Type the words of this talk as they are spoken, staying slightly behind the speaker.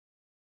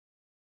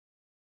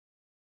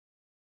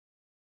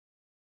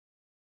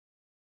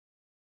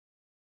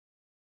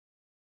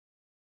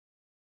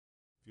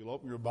you'll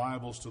open your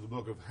Bibles to the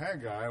book of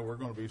Haggai, we're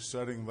going to be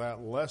studying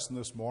that lesson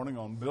this morning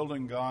on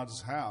building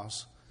God's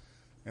house.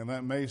 And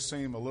that may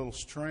seem a little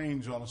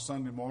strange on a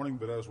Sunday morning,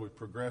 but as we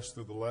progress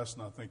through the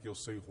lesson, I think you'll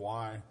see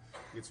why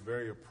it's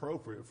very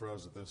appropriate for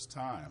us at this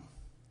time.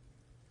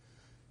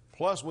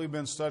 Plus, we've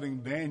been studying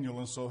Daniel,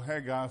 and so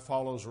Haggai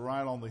follows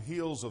right on the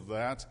heels of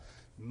that.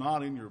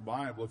 Not in your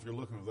Bible. If you're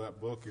looking at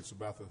that book, it's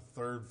about the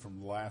third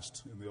from the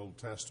last in the Old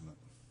Testament.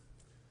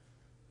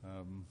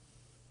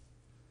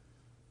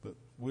 But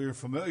we're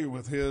familiar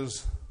with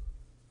his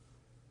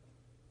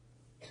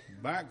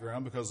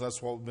background because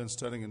that's what we've been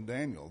studying in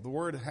Daniel. The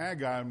word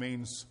Haggai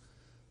means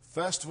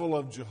Festival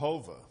of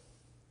Jehovah.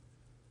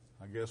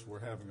 I guess we're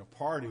having a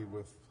party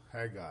with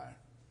Haggai.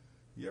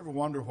 You ever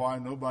wonder why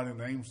nobody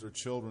names their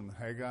children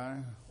Haggai?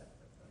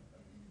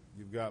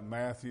 You've got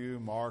Matthew,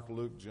 Mark,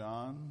 Luke,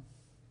 John.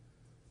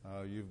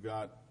 You've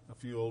got a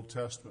few Old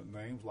Testament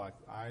names like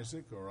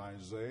Isaac or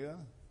Isaiah.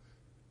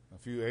 A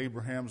few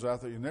Abrahams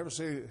out there. You never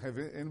see, have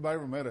anybody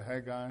ever met a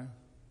Haggai?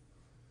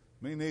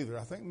 Me neither.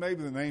 I think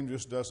maybe the name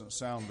just doesn't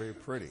sound very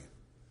pretty,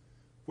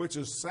 which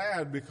is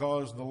sad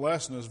because the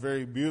lesson is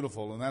very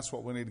beautiful, and that's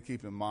what we need to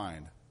keep in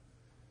mind.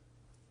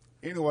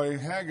 Anyway,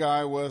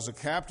 Haggai was a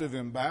captive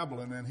in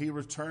Babylon, and he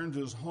returned to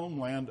his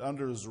homeland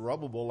under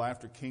Zerubbabel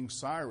after King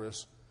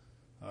Cyrus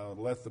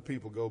let the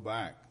people go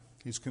back.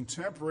 He's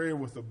contemporary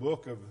with the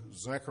book of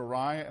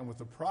Zechariah and with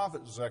the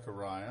prophet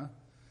Zechariah.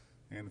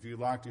 And if you'd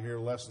like to hear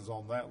lessons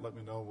on that, let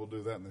me know. We'll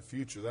do that in the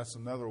future. That's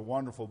another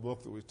wonderful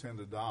book that we tend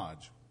to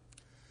dodge.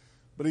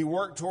 But he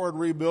worked toward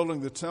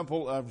rebuilding the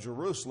temple of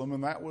Jerusalem,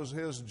 and that was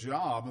his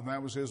job, and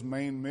that was his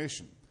main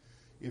mission.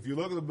 If you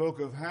look at the book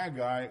of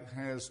Haggai, it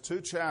has 2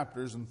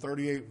 chapters and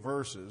 38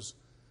 verses,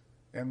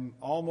 and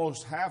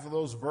almost half of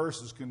those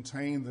verses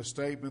contain the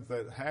statement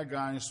that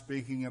Haggai is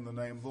speaking in the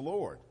name of the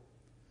Lord.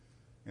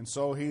 And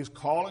so he's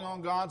calling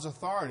on God's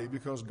authority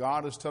because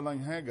God is telling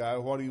Haggai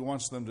what he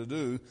wants them to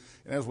do.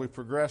 And as we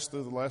progress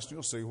through the lesson,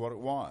 you'll see what it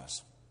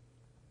was.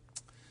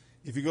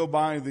 If you go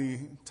by the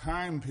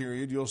time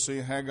period, you'll see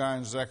Haggai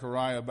and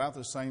Zechariah about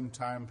the same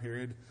time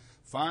period,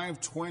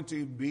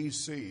 520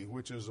 BC,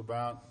 which is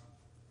about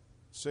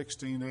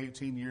 16,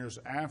 18 years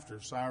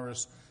after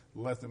Cyrus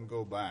let them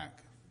go back.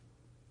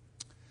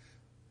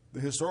 The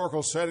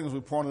historical settings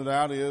we pointed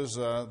out is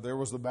there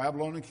was the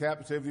Babylonian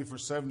captivity for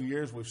 70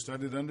 years. We've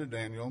studied under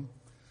Daniel.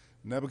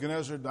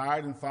 Nebuchadnezzar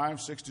died in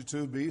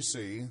 562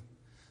 BC.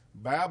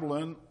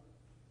 Babylon,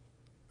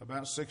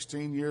 about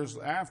 16 years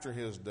after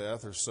his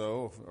death or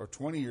so, or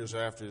 20 years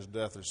after his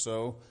death or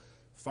so,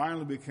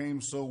 finally became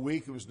so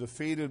weak it was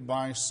defeated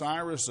by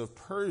Cyrus of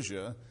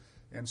Persia.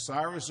 And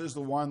Cyrus is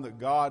the one that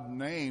God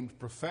named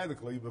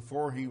prophetically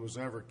before he was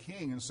ever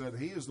king and said,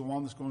 he is the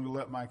one that's going to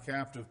let my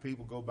captive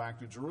people go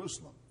back to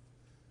Jerusalem.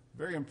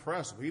 Very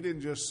impressive. He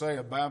didn't just say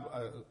a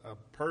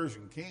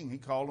Persian king. He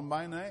called him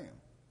by name.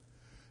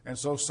 And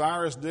so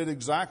Cyrus did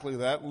exactly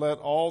that, let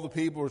all the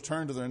people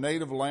return to their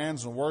native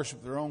lands and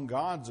worship their own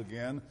gods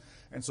again.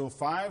 And so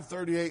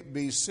 538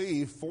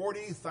 BC,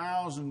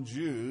 40,000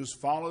 Jews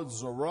followed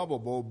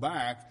Zerubbabel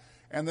back,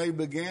 and they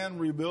began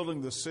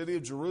rebuilding the city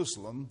of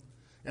Jerusalem,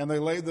 and they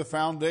laid the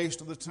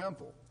foundation of the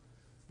temple.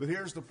 But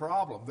here's the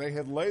problem. They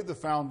had laid the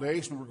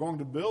foundation, were going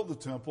to build the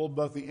temple,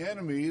 but the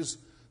enemies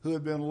who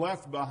had been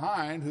left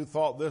behind, who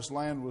thought this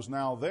land was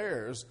now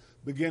theirs,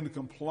 began to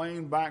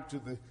complain back to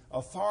the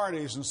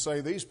authorities and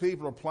say, these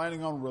people are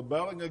planning on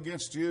rebelling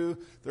against you.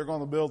 They're going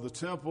to build the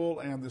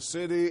temple and the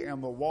city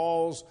and the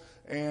walls,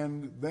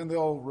 and then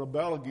they'll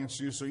rebel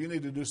against you, so you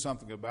need to do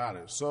something about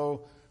it.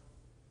 So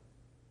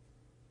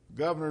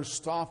governors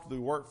stopped the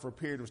work for a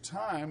period of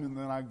time, and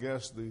then I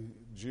guess the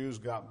Jews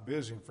got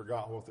busy and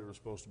forgot what they were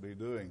supposed to be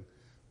doing,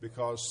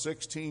 because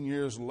 16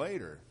 years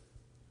later,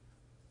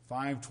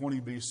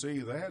 520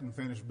 BC, they hadn't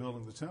finished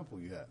building the temple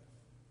yet.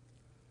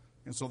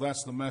 And so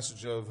that's the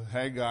message of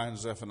Haggai and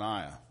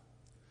Zephaniah.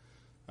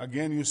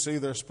 Again, you see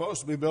they're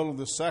supposed to be building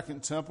the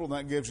second temple, and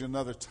that gives you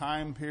another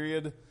time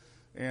period,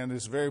 and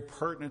it's very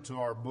pertinent to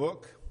our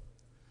book.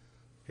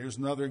 Here's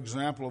another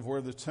example of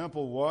where the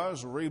temple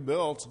was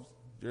rebuilt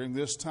during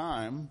this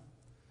time.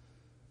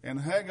 And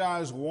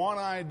Haggai's one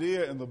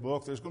idea in the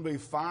book, there's going to be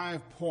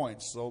 5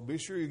 points, so be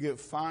sure you get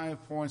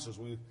 5 points as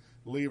we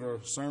leave our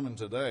sermon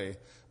today.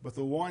 But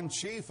the one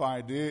chief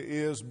idea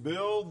is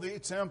build the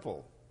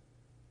temple.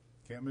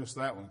 Can't miss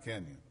that one,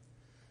 can you?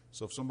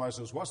 So if somebody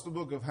says, what's the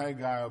book of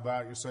Haggai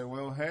about? You say,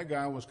 well,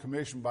 Haggai was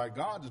commissioned by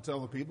God to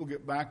tell the people,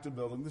 get back to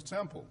building the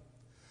temple.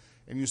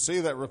 And you see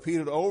that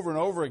repeated over and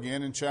over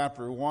again in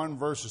chapter 1,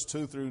 verses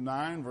 2 through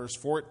 9, verse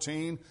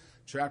 14,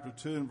 chapter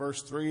 2 and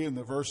verse 3, and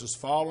the verses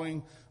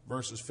following,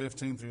 verses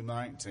 15 through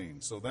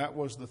 19. So that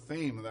was the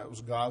theme, and that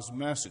was God's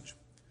message.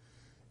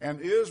 And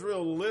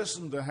Israel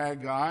listened to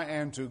Haggai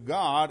and to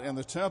God, and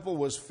the temple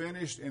was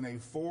finished in a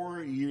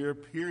 4-year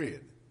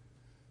period.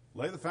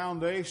 Lay the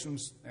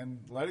foundations and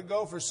let it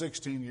go for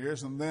 16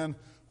 years, and then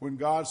when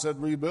God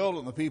said rebuild it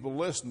and the people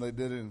listened, they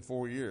did it in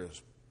 4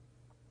 years.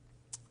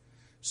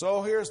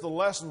 So here's the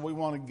lesson we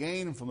want to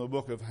gain from the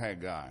book of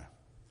Haggai.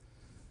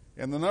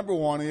 And the number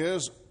one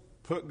is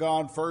put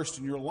God first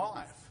in your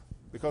life.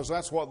 because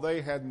that's what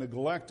they had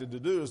neglected to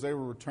do as they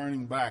were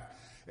returning back.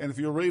 And if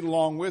you read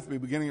along with me,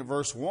 beginning at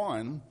verse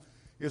 1,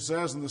 it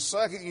says, in the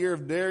second year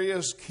of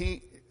Darius,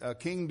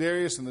 King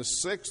Darius, in the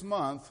 6th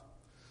month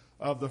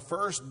of the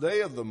first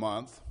day of the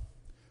month,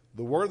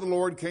 the word of the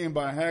Lord came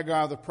by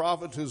Haggai the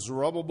prophet to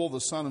Zerubbabel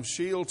the son of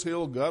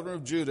Shealtiel, governor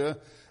of Judah,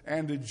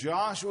 and to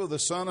Joshua the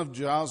son of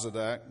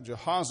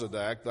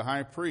Jehozadak, the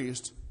high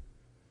priest.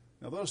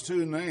 Now those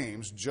two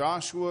names,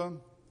 Joshua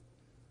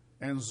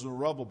and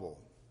Zerubbabel,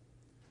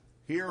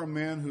 here are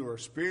men who are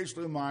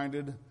spiritually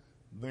minded.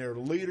 They're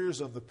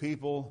leaders of the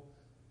people,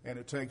 and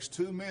it takes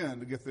two men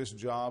to get this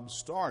job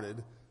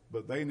started,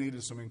 but they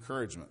needed some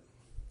encouragement.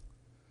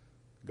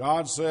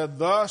 God said,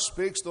 thus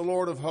speaks the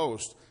Lord of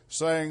hosts,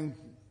 saying,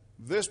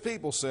 this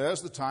people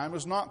says, the time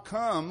has not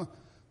come,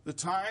 the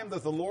time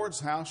that the Lord's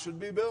house should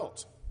be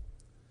built.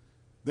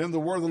 Then the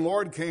word of the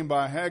Lord came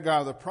by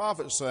Haggai the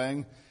prophet,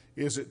 saying,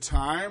 is it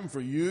time for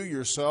you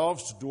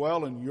yourselves to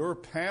dwell in your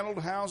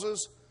paneled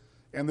houses,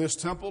 and this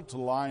temple to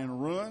lie in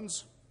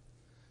ruins?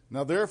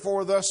 Now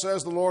therefore, thus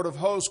says the Lord of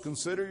hosts,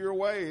 consider your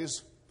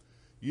ways.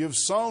 You have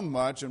sown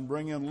much and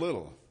bring in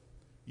little.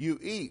 You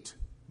eat,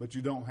 but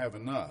you don't have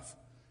enough.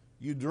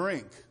 You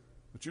drink,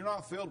 but you're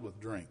not filled with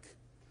drink.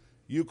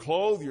 You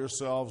clothe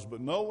yourselves,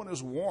 but no one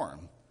is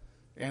warm.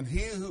 And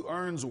he who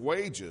earns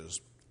wages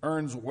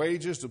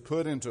to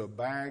put into a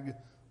bag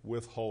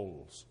with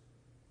holes.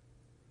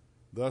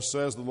 Thus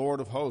says the Lord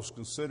of hosts,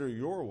 consider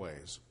your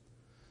ways.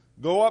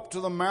 Go up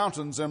to the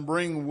mountains and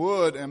bring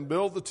wood and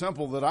build the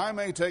temple, that I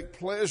may take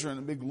pleasure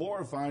and be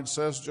glorified,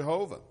 says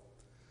Jehovah.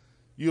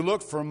 You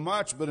looked for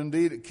much, but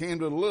indeed it came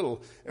to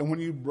little. And when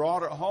you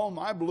brought it home,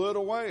 I blew it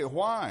away.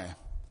 Why?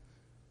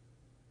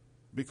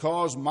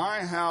 Because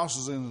my house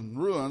is in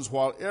ruins,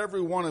 while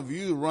every one of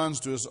you runs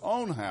to his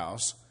own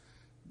house.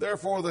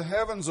 Therefore the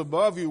heavens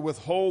above you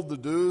withhold the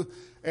dew,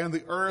 and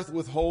the earth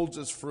withholds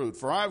its fruit.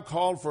 For I have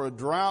called for a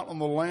drought on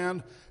the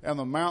land and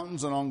the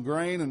mountains, and on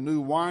grain and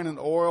new wine and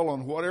oil,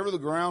 on whatever the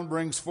ground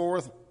brings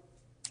forth,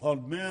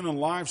 on men and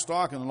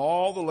livestock, and on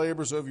all the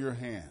labors of your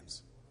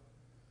hands.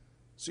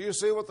 So you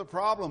see what the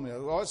problem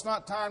is. Well, it's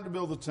not time to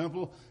build the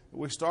temple.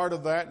 We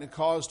started that and it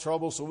caused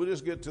trouble, so we'll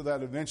just get to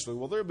that eventually.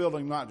 Well, they're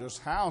building not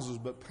just houses,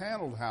 but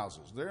paneled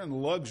houses. They're in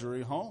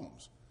luxury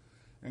homes.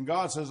 And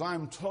God says,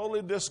 I'm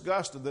totally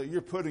disgusted that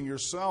you're putting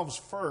yourselves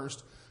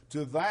first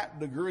to that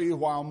degree,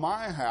 while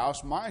my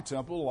house, my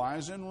temple,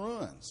 lies in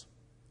ruins.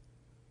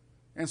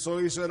 And so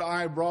he said,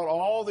 I brought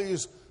all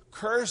these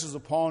curses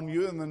upon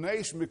you and the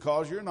nation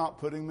because you're not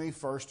putting me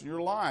first in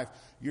your life.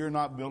 You're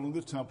not building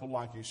the temple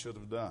like you should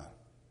have done.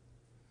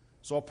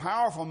 So a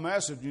powerful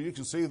message, and you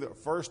can see the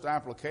first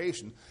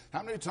application.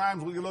 How many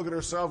times we can look at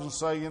ourselves and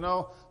say,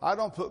 I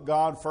don't put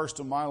God first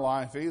in my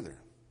life either.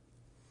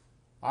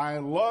 I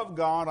love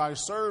God, I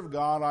serve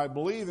God, I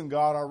believe in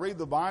God, I read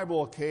the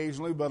Bible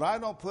occasionally, but I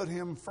don't put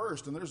him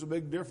first. And there's a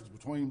big difference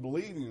between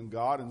believing in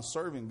God and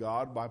serving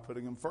God by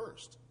putting him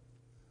first.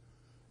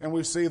 And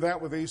we see that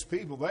with these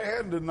people. They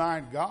hadn't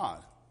denied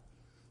God.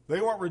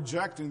 They weren't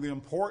rejecting the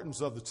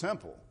importance of the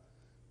temple.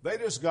 They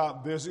just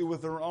got busy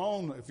with their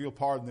own, if you'll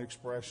pardon the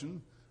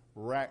expression,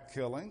 rat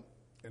killing,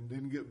 and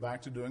didn't get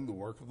back to doing the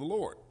work of the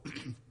Lord.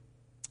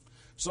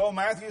 So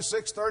Matthew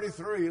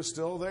 6:33 is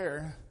still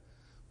there.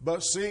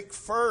 But seek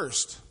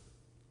first.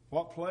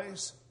 What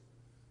place?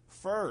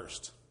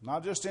 First.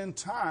 Not just in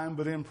time,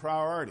 but in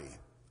priority.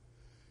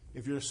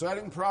 If you're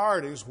setting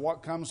priorities,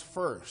 what comes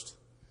first?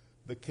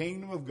 The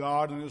kingdom of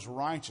God and his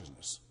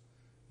righteousness.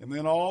 And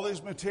then all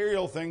these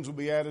material things will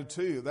be added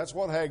to you. That's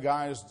what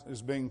Haggai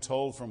is being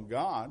told from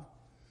God.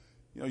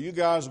 You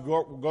guys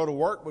go to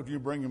work, but you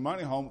bring your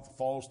money home, it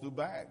falls through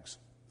bags.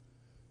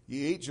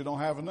 You eat, you don't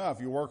have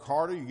enough. You work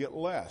harder, you get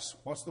less.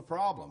 What's the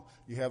problem?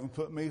 You haven't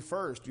put me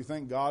first. You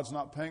think God's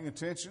not paying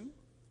attention?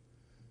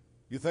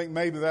 You think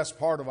maybe that's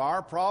part of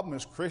our problem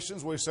as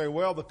Christians? We say,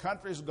 well, the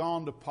country's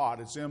gone to pot.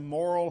 It's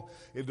immoral.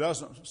 It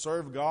doesn't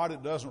serve God.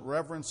 It doesn't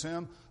reverence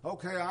him.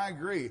 Okay, I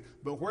agree.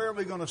 But where are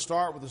we going to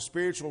start with a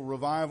spiritual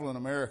revival in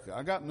America?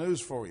 I got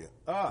news for you.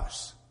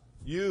 Us.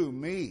 You,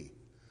 me.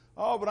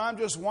 Oh, but I'm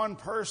just one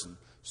person.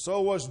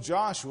 So was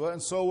Joshua,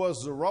 and so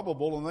was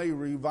Zerubbabel, and they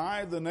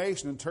revived the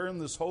nation and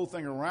turned this whole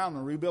thing around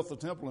and rebuilt the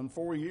temple in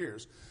 4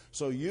 years.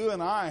 So you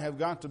and I have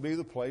got to be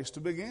the place to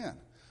begin.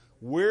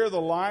 We're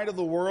the light of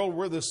the world.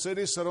 We're the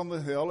city set on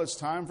the hill. It's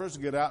time for us to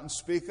get out and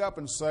speak up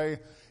and say,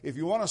 if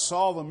you want to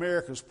solve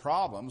America's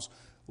problems,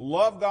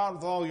 love God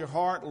with all your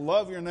heart,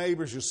 love your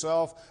neighbors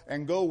yourself,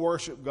 and go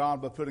worship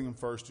God by putting him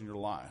first in your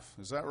life.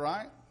 Is that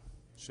right?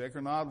 Shake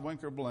or nod,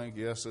 wink or blink.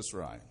 Yes, that's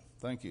right.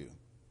 Thank you.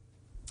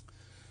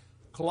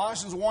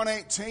 Colossians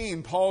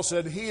 1:18, Paul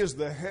said he is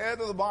the head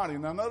of the body.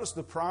 Now notice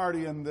the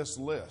priority in this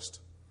list.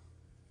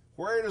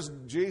 Where does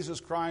Jesus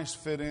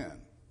Christ fit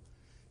in?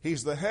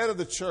 He's the head of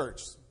the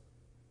church.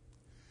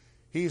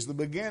 He's the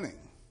beginning.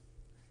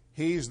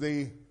 He's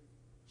the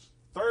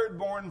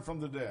thirdborn from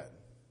the dead.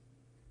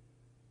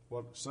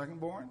 What,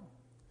 secondborn?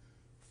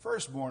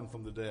 Firstborn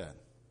from the dead.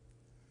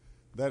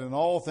 That in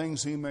all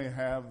things he may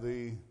have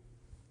the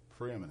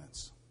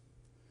preeminence.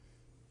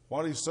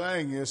 What he's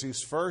saying is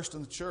he's first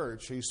in the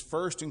church. He's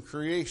first in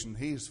creation.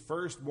 He's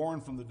firstborn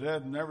from the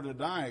dead, never to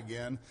die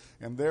again.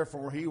 And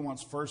therefore he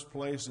wants first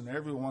place in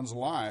everyone's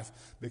life,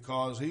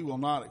 because he will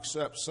not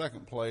accept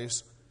second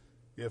place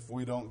if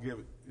we don't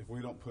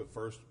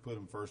put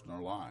him first in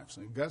our lives.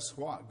 And guess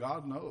what?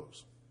 God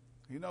knows.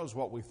 He knows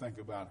what we think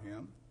about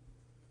him.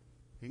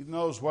 He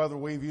knows whether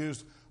we've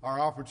used our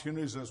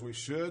opportunities as we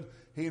should.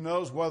 He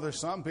knows whether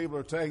some people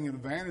are taking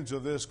advantage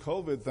of this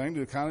COVID thing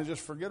to kind of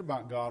just forget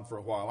about God for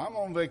a while. I'm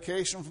on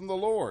vacation from the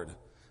Lord.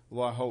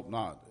 Well, I hope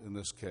not in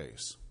this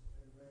case.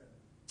 Amen.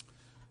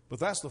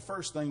 But that's the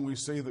first thing we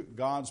see that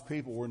God's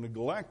people were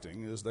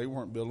neglecting, is they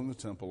weren't building the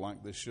temple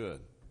like they should.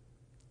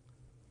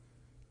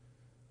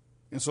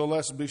 And so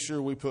let's be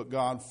sure we put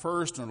God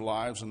first in our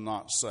lives and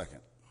not second.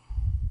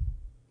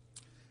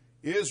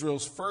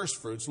 Israel's first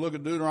fruits. Look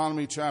at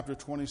Deuteronomy chapter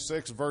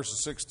 26,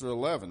 verses 6 through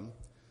 11,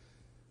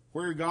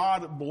 where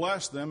God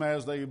blessed them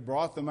as they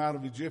brought them out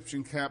of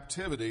Egyptian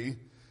captivity.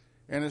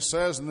 And it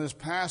says in this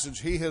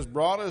passage, he has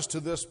brought us to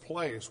this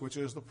place, which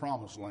is the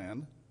promised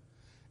land,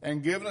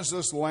 and given us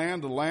this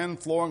land, a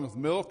land flowing with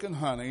milk and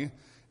honey.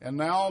 And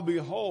now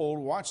behold,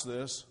 watch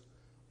this,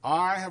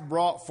 I have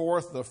brought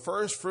forth the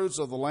first fruits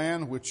of the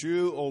land which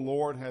you, O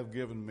Lord, have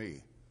given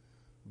me.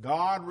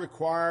 God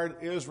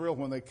required Israel,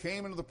 when they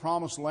came into the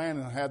promised land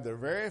and had their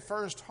very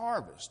first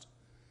harvest,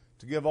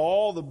 to give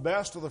all the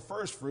best of the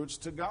first fruits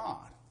to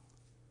God.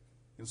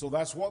 And so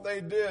that's what they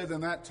did,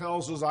 and that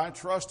tells us I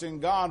trust in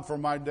God for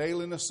my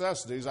daily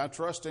necessities. I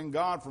trust in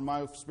God for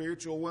my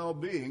spiritual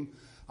well-being.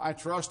 I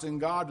trust in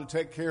God to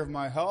take care of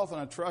my health,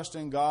 and I trust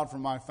in God for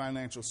my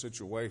financial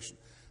situation.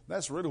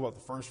 That's really what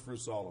the first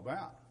fruit's all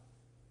about.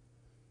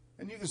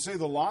 And you can see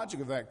the logic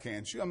of that,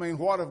 can't you? I mean,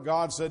 what if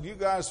God said, you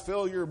guys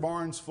fill your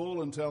barns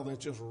full until they're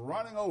just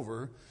running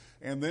over,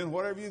 and then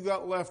whatever you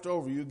got left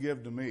over, you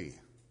give to me?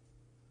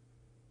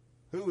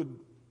 Who would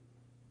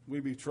we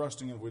be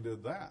trusting if we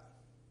did that?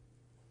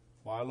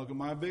 Why, look at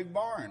my big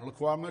barn. Look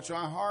how much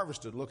I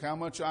harvested. Look how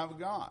much I've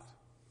got.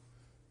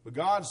 But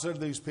God said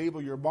to these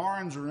people, your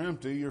barns are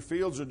empty. Your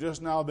fields are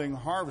just now being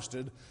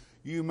harvested.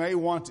 You may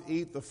want to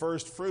eat the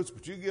first fruits,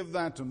 but you give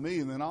that to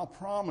me, and then I'll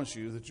promise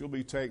you that you'll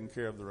be taken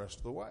care of the rest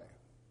of the way.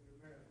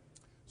 Amen.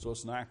 So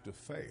it's an act of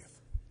faith.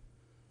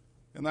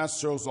 And that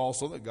shows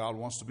also that God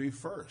wants to be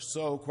first.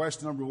 So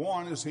question number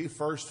one, is he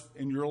first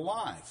in your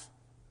life?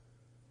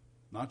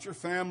 Not your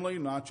family,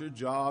 not your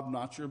job,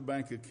 not your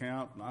bank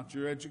account, not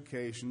your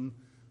education.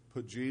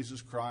 Put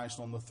Jesus Christ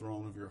on the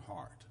throne of your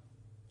heart.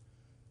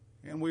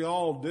 And we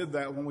all did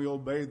that when we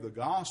obeyed the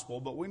gospel,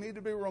 but we need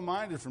to be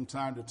reminded from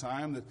time to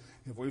time that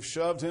if we've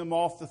shoved him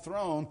off the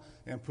throne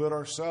and put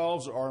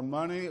ourselves, our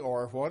money,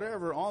 or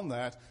whatever on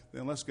that,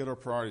 then let's get our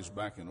priorities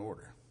back in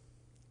order.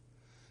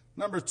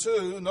 Number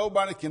two,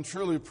 nobody can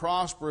truly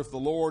prosper if the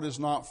Lord is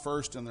not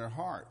first in their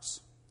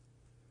hearts.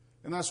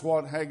 And that's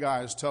what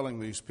Haggai is telling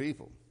these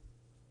people.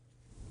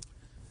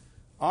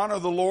 Honor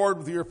the Lord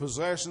with your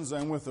possessions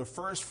and with the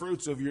first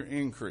fruits of your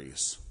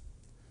increase.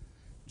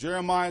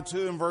 Jeremiah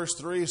 2 and verse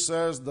 3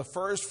 says, the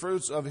first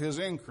fruits of his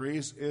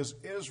increase is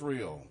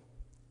Israel.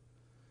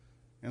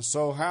 And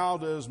so how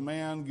does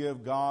man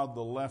give God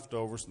the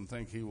leftovers and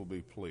think he will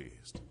be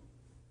pleased?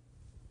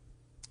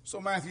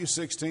 So Matthew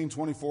 16,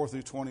 24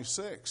 through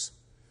 26.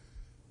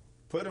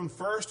 Put him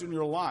first in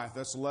your life.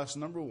 That's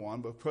lesson number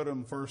one. But put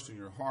him first in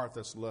your heart.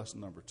 That's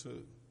lesson number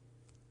two.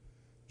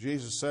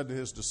 Jesus said to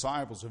his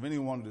disciples, if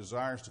anyone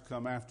desires to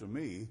come after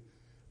me,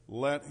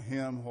 let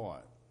him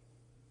what?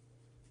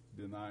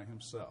 Deny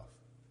himself.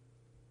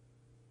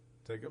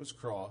 Take up his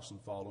cross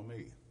and follow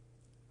me.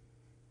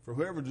 For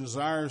whoever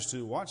desires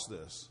to, watch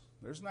this,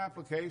 there's an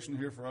application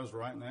here for us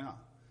right now.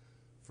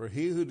 For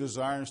he who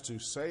desires to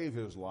save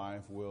his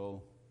life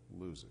will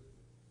lose it.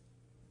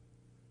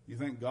 You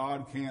think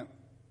God can't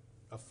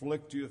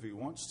afflict you if he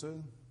wants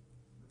to?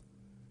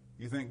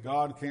 You think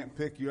God can't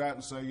pick you out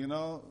and say, you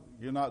know,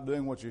 you're not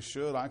doing what you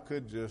should. I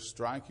could just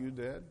strike you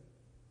dead.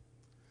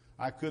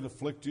 I could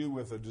afflict you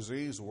with a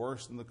disease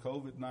worse than the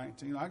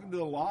COVID-19. I can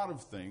do a lot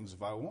of things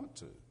if I want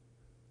to.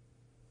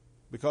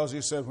 Because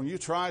he said, when you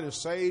try to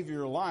save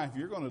your life,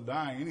 you're going to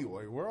die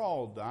anyway. We're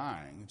all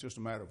dying. It's just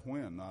a matter of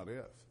when, not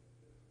if.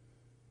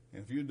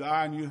 And if you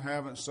die and you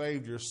haven't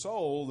saved your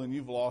soul, then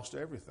you've lost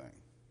everything.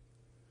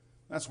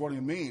 That's what he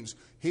means.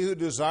 He who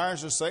desires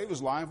to save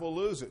his life will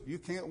lose it. You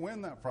can't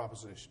win that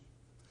proposition.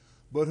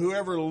 But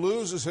whoever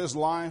loses his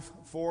life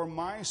for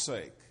my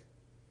sake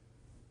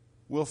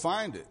will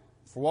find it.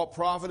 For what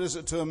profit is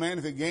it to a man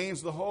if he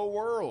gains the whole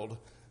world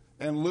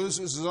and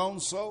loses his own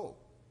soul?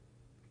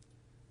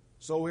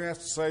 So we have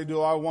to say, do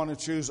I want to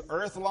choose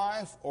earth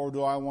life or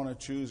do I want to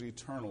choose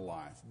eternal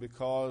life?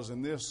 Because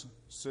in this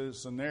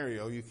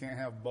scenario, you can't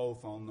have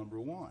both on number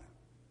one.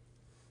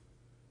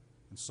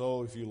 And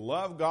so if you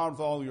love God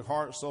with all your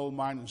heart, soul,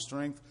 mind, and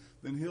strength,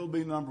 then he'll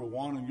be number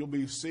one and you'll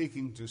be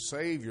seeking to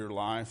save your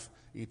life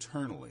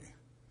eternally.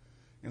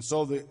 And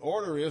so the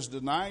order is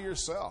deny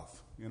yourself.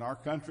 In our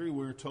country,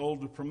 we're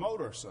told to promote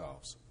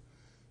ourselves.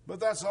 But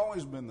that's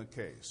always been the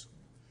case.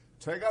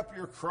 Take up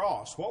your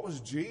cross. What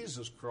was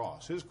Jesus'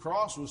 cross? His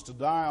cross was to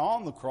die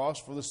on the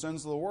cross for the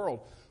sins of the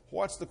world.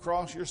 What's the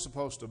cross you're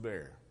supposed to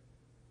bear?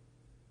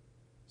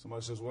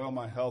 Somebody says, well,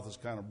 my health is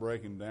kind of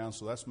breaking down,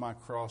 so that's my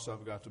cross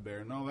I've got to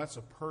bear. No, that's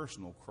a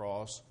personal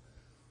cross,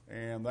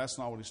 and that's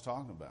not what he's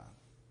talking about.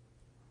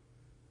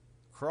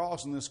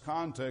 Cross in this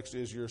context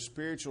is your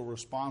spiritual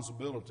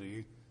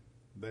responsibility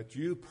that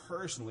you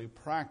personally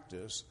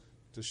practice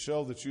to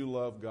show that you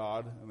love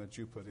God and that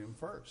you put Him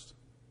first.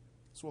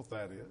 That's what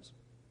that is.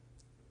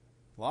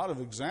 A lot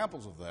of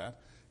examples of that.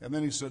 And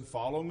then he said,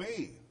 follow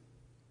me.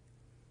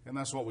 And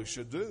that's what we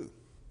should do.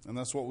 And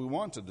that's what we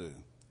want to do.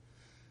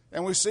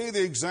 And we see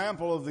the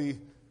example of the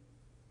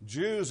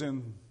Jews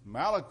in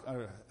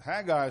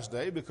Haggai's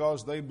day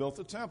because they built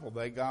the temple.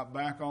 They got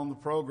back on the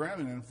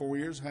program and in 4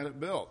 years had it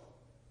built.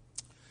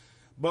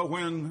 But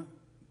when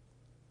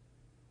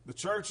the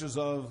churches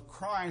of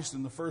Christ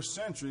in the first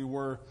century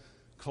were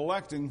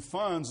collecting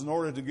funds in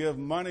order to give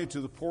money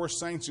to the poor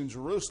saints in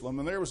Jerusalem,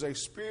 and there was a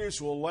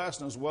spiritual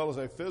lesson as well as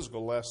a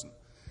physical lesson.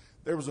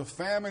 There was a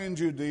famine in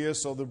Judea,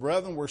 so the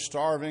brethren were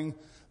starving.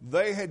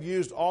 They had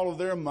used all of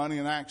their money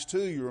in Acts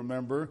 2, you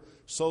remember,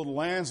 sold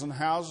lands and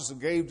houses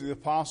and gave to the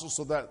apostles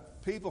so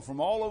that people from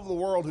all over the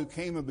world who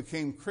came and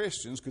became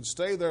Christians could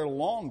stay there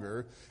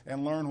longer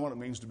and learn what it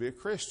means to be a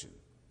Christian.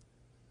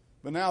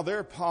 But now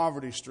they're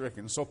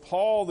poverty-stricken. So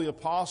Paul, the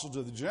apostle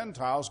to the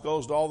Gentiles,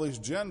 goes to all these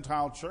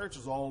Gentile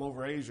churches all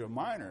over Asia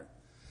Minor.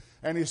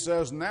 And he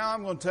says, now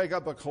I'm going to take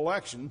up a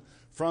collection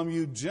from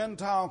you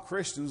Gentile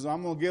Christians.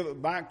 I'm going to give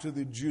it back to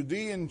the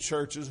Judean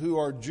churches who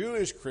are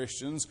Jewish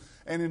Christians.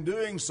 And in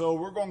doing so,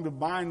 we're going to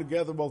bind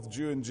together both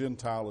Jew and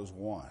Gentile as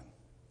one.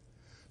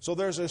 So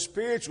there's a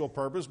spiritual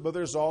purpose, but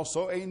there's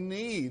also a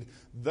need.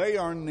 They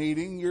are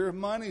needing your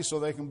money so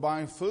they can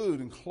buy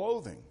food and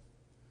clothing.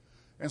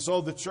 And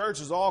so the church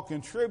has all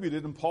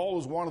contributed, and Paul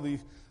was one of the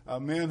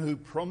men who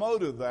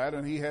promoted that,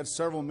 and he had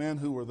several men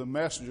who were the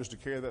messengers to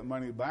carry that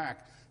money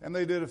back. And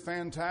they did a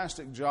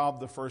fantastic job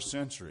the first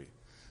century.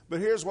 But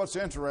here's what's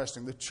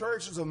interesting. The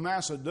churches of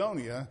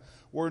Macedonia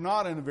were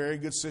not in a very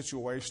good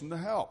situation to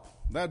help.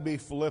 That'd be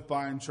Philippi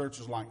and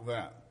churches like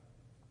that.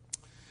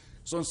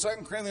 So in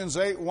 2 Corinthians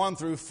 8, 1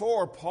 through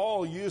 4,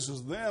 Paul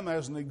uses them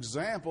as an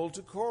example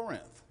to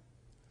Corinth.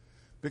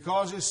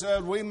 Because he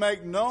said, we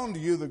make known to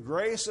you the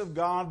grace of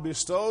God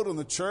bestowed on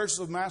the churches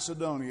of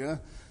Macedonia,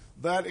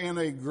 that in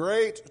a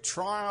great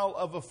trial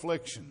of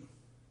affliction,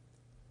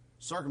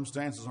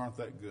 circumstances aren't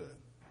that good.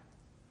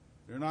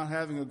 They're not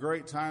having a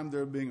great time,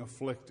 they're being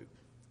afflicted.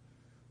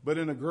 But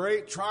in a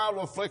great trial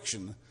of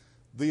affliction,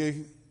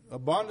 the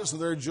abundance of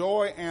their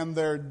joy and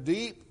their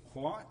deep,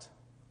 what?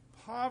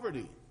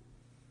 Poverty.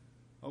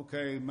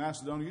 Okay,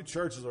 Macedonia, you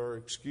churches are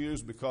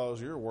excused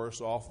because you're worse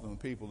off than the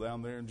people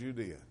down there in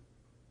Judea.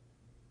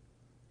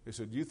 He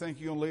said, do you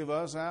think you're going to leave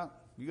us out?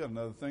 You got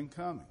another thing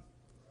coming.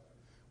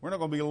 We're not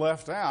going to be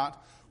left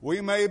out. We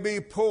may be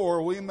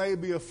poor, we may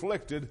be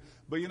afflicted,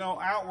 but you know,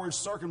 outward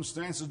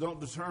circumstances don't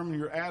determine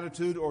your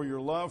attitude or your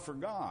love for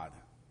God.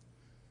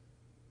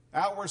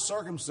 Outward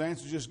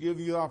circumstances just give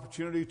you the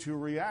opportunity to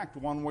react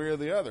one way or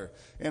the other.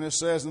 And it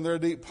says, in their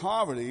deep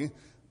poverty,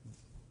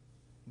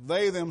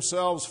 they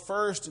themselves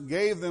first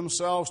gave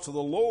themselves to the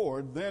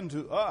Lord, then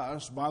to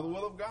us by the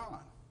will of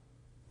God.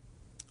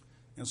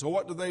 And so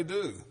what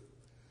do?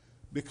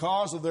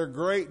 Because of their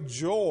great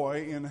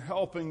joy in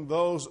helping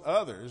those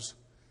others,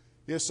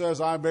 it says,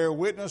 I bear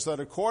witness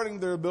that according to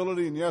their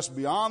ability, and yes,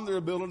 beyond their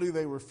ability,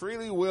 they were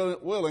freely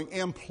willing,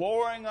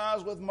 imploring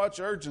us with much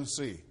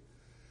urgency,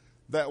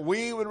 that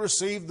we would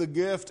receive the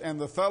gift and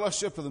the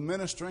fellowship of the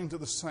ministering to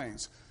the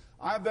saints.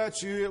 I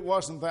bet you it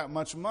wasn't that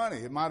much money.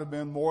 It might have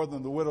been more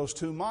than the widow's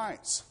 2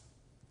 mites.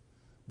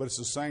 But it's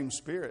the same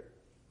spirit.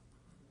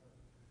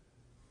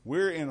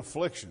 We're in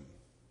affliction.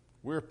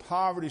 We're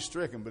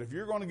poverty-stricken. But if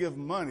you're going to give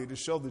money to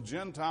show the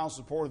Gentile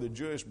support of the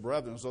Jewish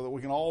brethren so that we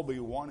can all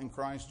be one in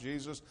Christ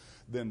Jesus,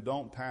 then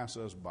don't pass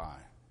us by.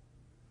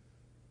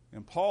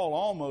 And Paul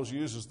almost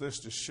uses this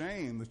to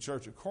shame the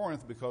church of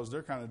Corinth because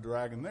they're kind of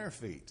dragging their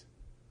feet.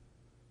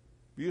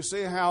 You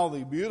see how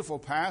the beautiful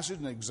passage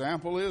and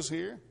example is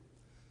here?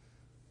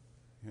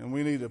 And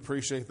we need to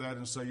appreciate that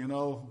and say, you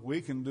know,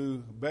 we can do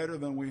better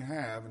than we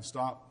have and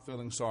stop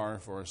feeling sorry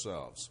for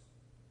ourselves.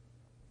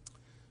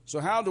 So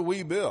how do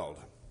we build?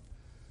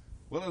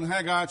 Well, in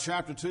Haggai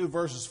chapter 2,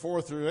 verses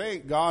 4 through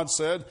 8, God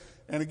said,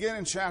 and again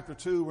in chapter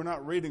 2, we're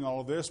not reading all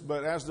of this,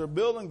 but as they're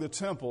building the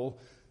temple,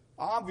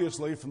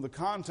 obviously from the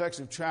context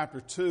of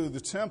chapter 2, the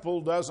temple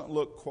doesn't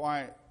look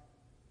quite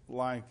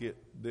like it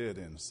did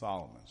in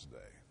Solomon's day.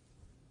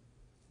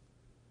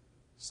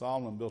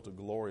 Solomon built a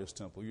glorious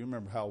temple. You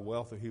remember how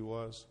wealthy he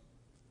was?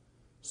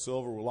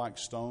 Silver were like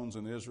stones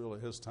in Israel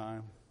at his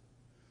time.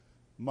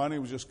 Money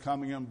was just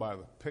coming in by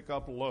the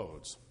pickup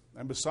loads.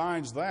 And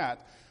besides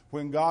that,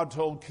 when God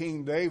told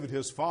King David,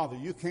 his father,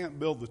 you can't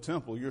build the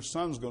temple, your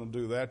son's going to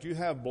do that, you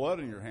have blood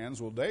in your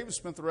hands. Well, David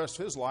spent the rest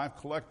of his life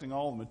collecting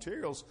all the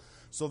materials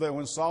so that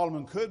when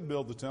Solomon could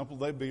build the temple,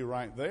 they'd be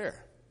right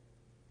there.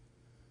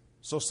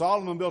 So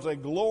Solomon built a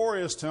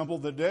glorious temple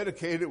that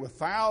dedicated it with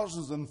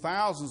thousands and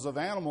thousands of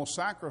animal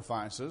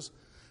sacrifices.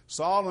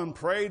 Solomon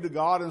prayed to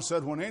God and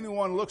said, when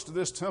anyone looks to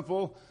this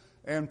temple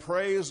and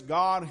prays,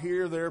 God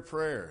hear their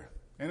prayer.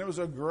 And it was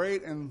a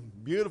great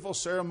and beautiful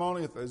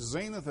ceremony at the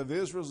zenith of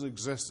Israel's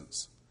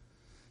existence.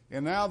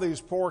 And now these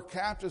poor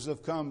captives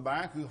have come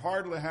back who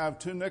hardly have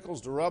 2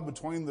 nickels to rub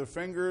between their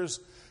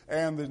fingers,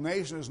 and the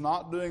nation is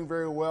not doing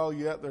very well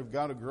yet. They've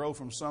got to grow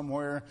from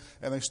somewhere.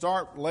 And they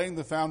start laying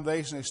the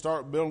foundation, they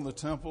start building the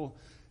temple,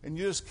 and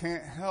you just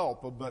can't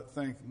help but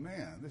think,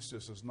 man, this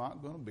just is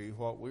not going to be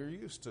what we're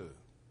used to.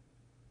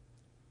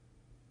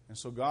 And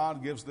so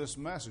God gives this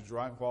message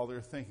right while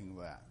they're thinking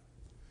that.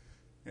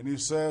 And he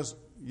says,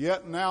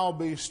 yet now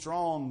be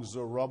strong,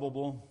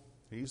 Zerubbabel.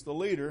 He's the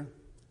leader.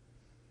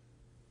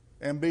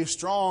 And be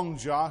strong,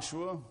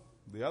 Joshua,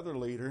 the other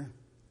leader,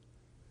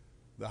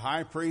 the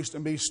high priest.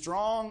 And be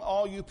strong,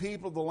 all you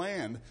people of the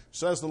land,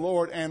 says the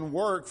Lord, and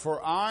work,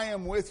 for I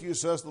am with you,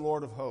 says the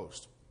Lord of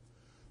hosts.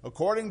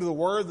 According to the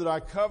word that I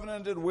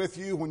covenanted with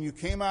you when you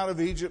came out of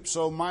Egypt,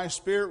 so my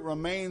spirit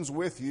remains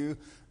with you.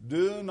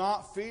 Do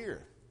not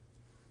fear.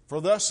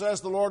 For thus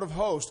says the Lord of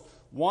hosts,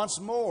 once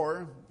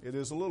more, it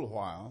is a little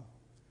while,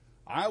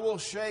 I will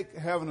shake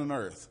heaven and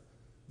earth,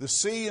 the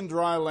sea and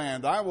dry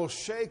land. I will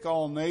shake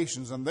all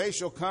nations, and they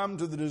shall come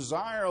to the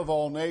desire of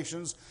all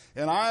nations,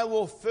 and I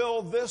will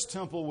fill this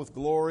temple with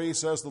glory,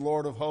 says the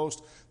Lord of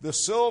hosts. The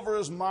silver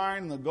is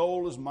mine, and the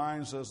gold is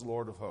mine, says the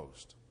Lord of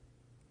hosts.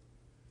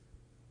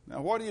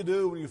 Now, what do you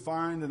do when you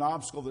find an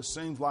obstacle that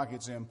seems like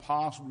it's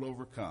impossible to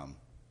overcome?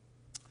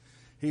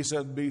 He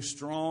said, be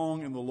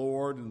strong in the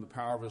Lord and the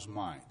power of his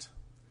might.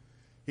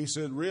 He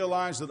said,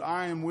 realize that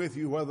I am with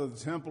you, whether the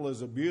temple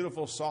is a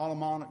beautiful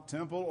Solomonic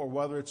temple or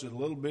whether it's a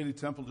little bitty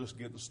temple just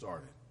getting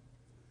started.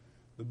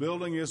 The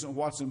building isn't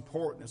what's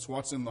important, it's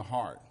what's in the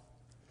heart.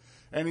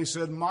 And he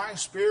said, my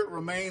spirit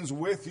remains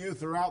with you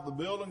throughout the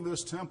building of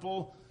this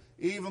temple,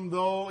 even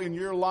though in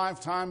your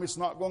lifetime it's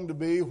not going to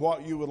be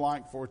what you would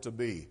like for it to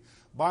be.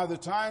 By the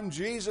time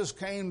Jesus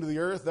came to the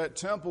earth, that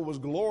temple was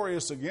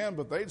glorious again,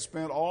 but they'd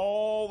spent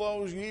all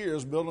those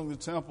years building the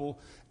temple.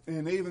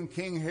 And even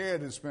King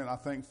Herod had spent, I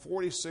think,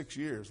 46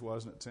 years,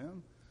 wasn't it,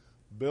 Tim?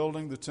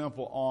 Building the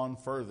temple on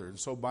further. And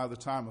so by the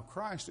time of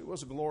Christ, it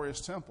was a glorious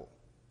temple.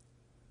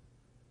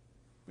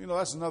 You know,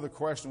 that's another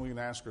question we can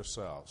ask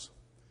ourselves.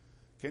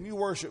 Can you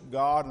worship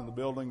God in a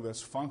building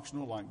that's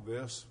functional like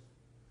this,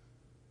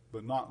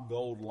 but not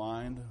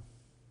gold-lined?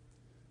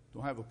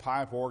 Don't have a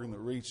pipe organ that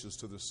reaches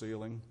to the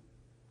ceiling.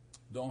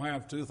 Don't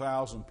have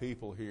 2,000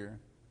 people here.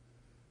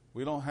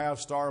 We don't have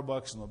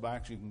Starbucks in the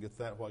back so you can get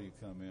that while you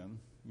come in.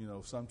 You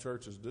know, some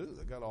churches do.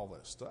 They got all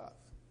that stuff.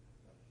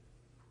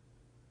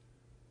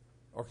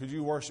 Or could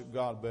you worship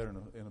God better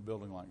in a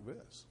building like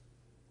this?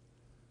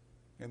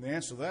 And the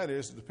answer to that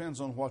is it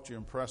depends on what you're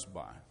impressed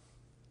by.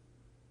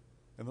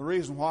 And the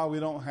reason why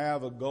we don't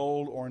have a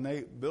gold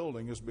ornate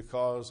building is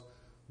because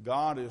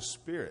God is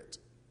spirit.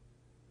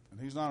 And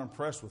he's not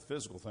impressed with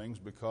physical things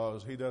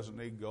because he doesn't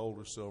need gold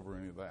or silver or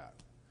any of that.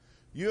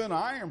 You and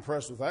I are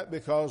impressed with that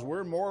because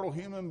we're mortal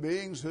human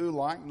beings who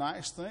like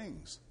nice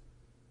things.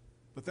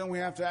 But then we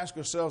have to ask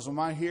ourselves, am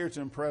I here to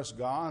impress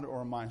God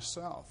or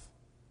myself?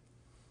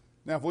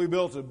 Now, if we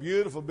built a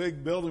beautiful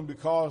big building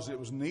because it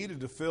was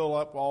needed to fill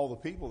up all the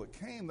people that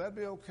came, that'd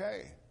be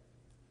okay.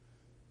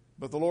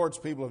 But the Lord's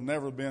people have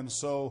never been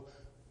so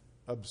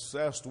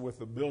obsessed with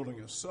the building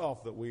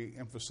itself that we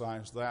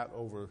emphasize that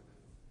over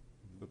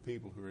the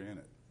people who are in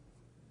it.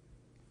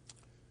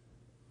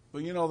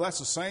 But you know, that's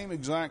the same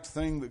exact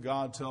thing that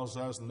God tells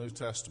us in the New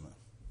Testament.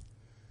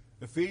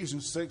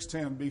 Ephesians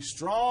 6:10, be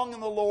strong in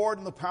the Lord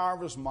and the power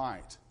of his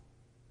might.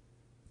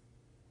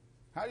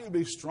 How do you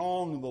be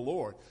strong in the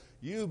Lord?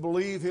 You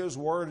believe his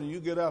word and you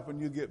get up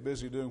and you get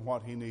busy doing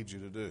what he needs you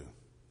to do.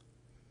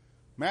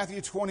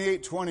 Matthew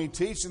 28:20,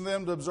 teaching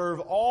them to observe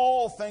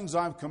all things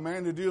I've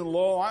commanded you, and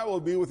lo, I will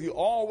be with you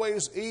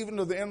always, even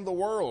to the end of the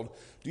world.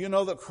 Do you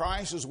know that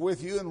Christ is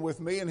with you and with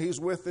me, and he's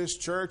with this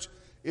church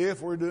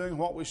if we're doing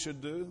what we should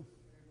do?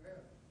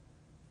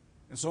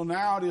 And so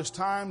now it is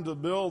time to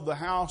build the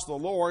house of the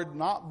Lord,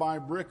 not by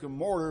brick and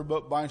mortar,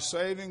 but by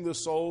saving the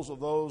souls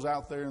of those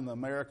out there in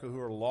America who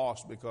are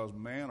lost, because,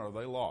 man, are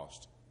they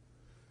lost.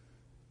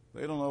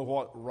 They don't know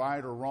what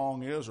right or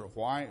wrong is or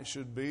why it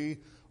should be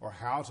or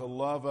how to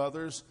love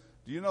others.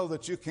 Do you know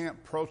that you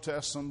can't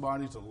protest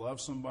somebody to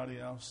love somebody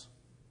else?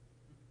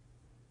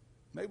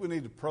 Maybe we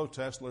need to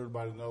protest to let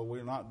everybody know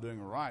we're not doing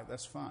it right.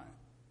 That's fine.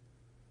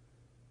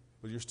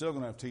 But you're still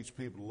going to have to teach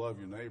people to love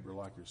your neighbor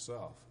like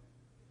yourself.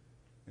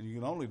 And you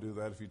can only do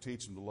that if you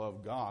teach them to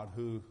love God,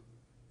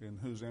 in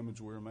whose image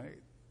we're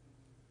made.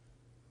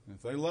 And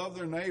if they love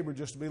their neighbor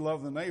just to be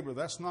loving the neighbor,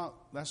 that's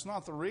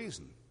not the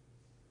reason.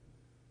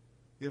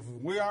 If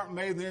we aren't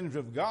made in the image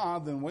of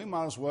God, then we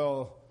might as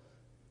well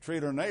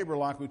treat our neighbor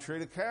like we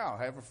treat a cow,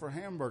 have it for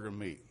hamburger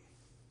meat.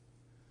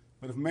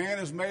 But if man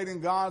is made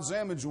in God's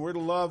image and we're to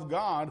love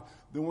God,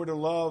 then we're to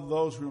love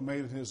those who are made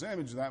in his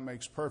image. And that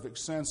makes perfect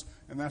sense,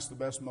 and that's the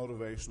best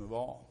motivation of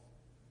all.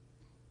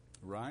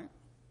 Right?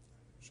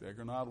 Shake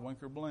or nod,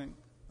 wink or blink.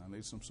 I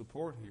need some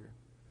support here.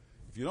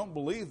 If you don't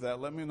believe that,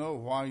 let me know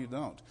why you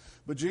don't.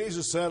 But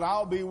Jesus said,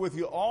 I'll be with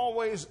you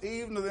always,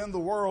 even to the end of the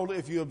world,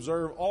 if you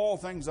observe all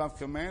things I've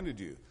commanded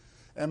you.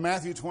 In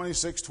Matthew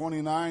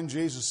 26:29,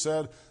 Jesus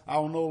said, I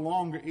will no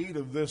longer eat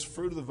of this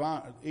fruit of the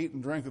vine, eat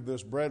and drink of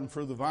this bread and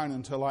fruit of the vine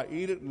until I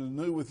eat it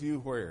anew with you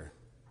where?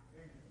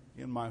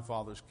 In my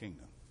Father's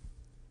kingdom.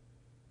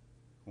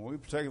 When we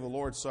partake of the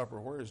Lord's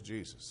Supper, where is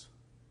Jesus?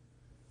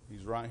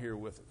 He's right here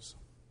with us.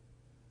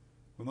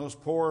 When those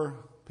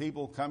poor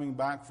people coming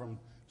back from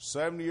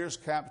 70 years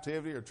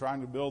captivity are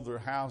trying to build their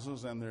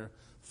houses and their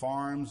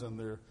farms and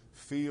their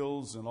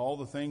fields and all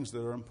the things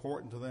that are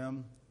important to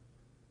them,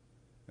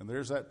 and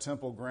there's that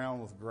temple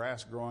ground with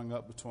grass growing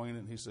up between it,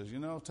 and he says,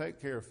 take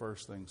care of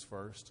first things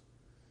first.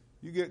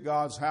 You get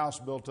God's house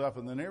built up,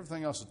 and then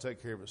everything else will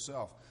take care of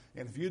itself.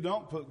 And if you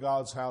don't put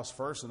God's house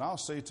first, then I'll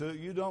see to it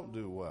you don't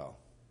do well.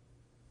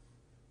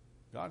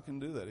 God can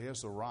do that. He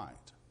has the right,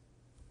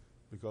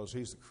 because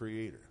he's the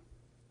creator.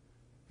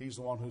 He's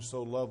the one who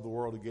so loved the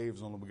world he gave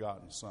his only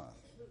begotten Son.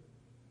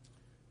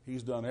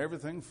 He's done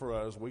everything for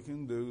us. We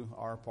can do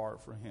our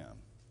part for him.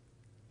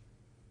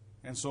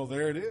 And so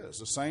there it is,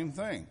 the same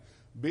thing.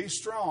 Be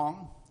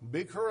strong,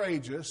 be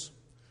courageous,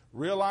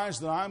 realize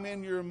that I'm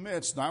in your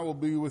midst, and I will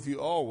be with you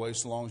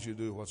always so long as you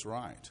do what's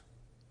right.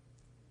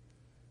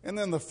 And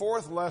then the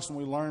fourth lesson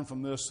we learn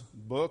from this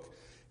book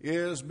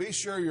is be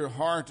sure your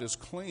heart is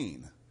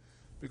clean.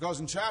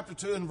 Because in chapter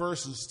 2 and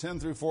verses 10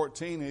 through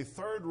 14, a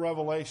third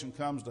revelation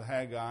comes to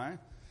Haggai.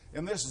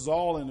 And this is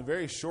all in a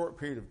very short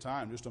period of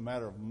time, just a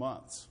matter of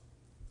months.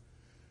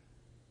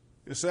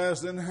 It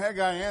says, Then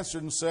Haggai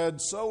answered and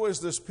said, So is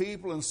this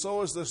people and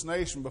so is this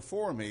nation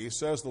before me,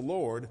 says the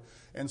Lord,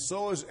 and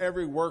so is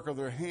every work of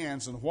their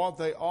hands, and what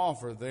they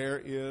offer there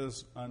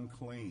is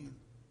unclean.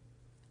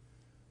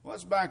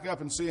 Let's back up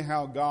and see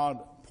how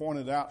God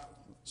pointed out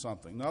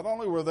something. Not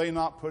only were they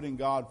not putting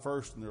God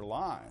first in their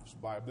lives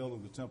by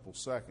building the temple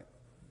second,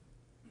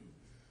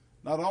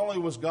 not only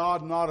was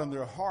God not in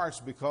their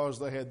hearts because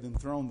they had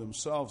enthroned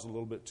themselves a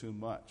little bit too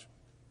much,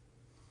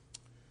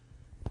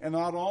 and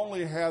not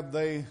only had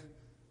they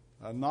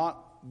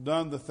not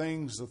done the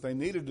things that they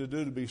needed to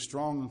do to be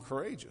strong and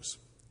courageous,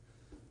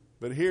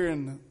 but here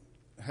in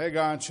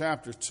Haggai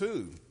chapter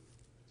 2,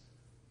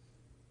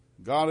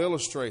 God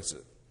illustrates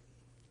it.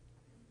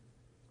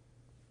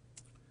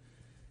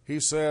 He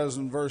says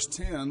in verse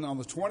 10, On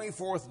the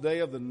 24th day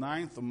of the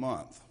 9th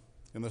month,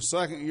 in the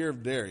 2nd year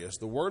of Darius,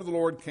 the word of the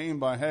Lord came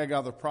by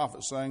Haggai the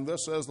prophet, saying,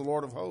 Thus says the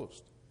Lord of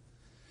hosts.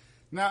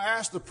 Now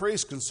ask the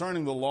priest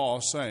concerning the law,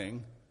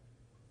 saying,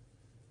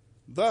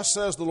 Thus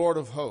says the Lord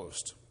of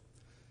hosts,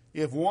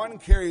 If one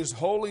carries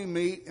holy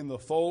meat in the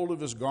fold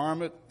of his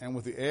garment, and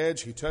with the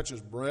edge he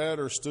touches bread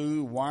or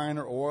stew, wine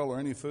or oil or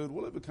any food,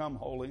 will it become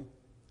holy?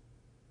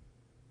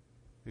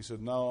 He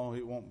said, No,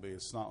 it won't be.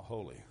 It's not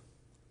holy.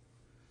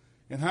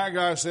 And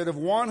Haggai said, If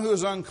one who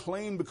is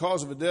unclean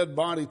because of a dead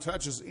body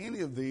touches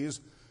any of these,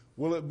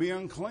 will it be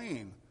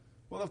unclean?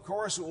 Well, of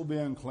course it will be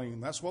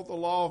unclean. That's what the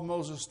law of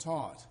Moses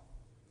taught.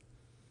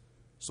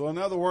 So in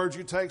other words,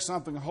 you take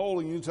something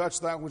holy and you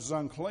touch that which is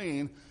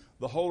unclean,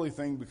 the holy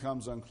thing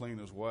becomes unclean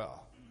as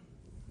well.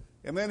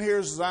 And then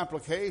here's his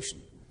application.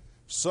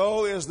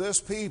 So is this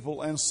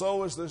people and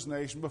so is this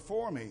nation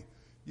before me.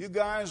 You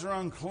guys are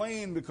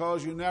unclean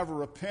because you never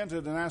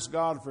repented and asked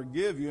God to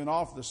forgive you and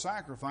offer the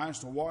sacrifice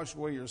to wash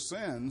away your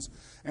sins.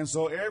 And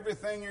so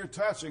everything you're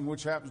touching,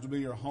 which happens to be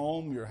your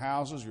home, your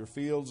houses, your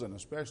fields, and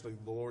especially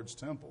the Lord's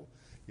temple,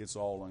 it's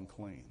all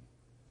unclean.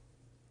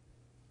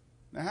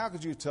 Now, how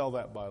could you tell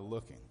that by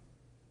looking?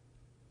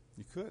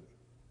 You couldn't.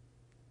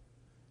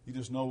 You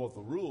just know what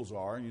the rules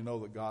are, and you know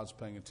that God's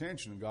paying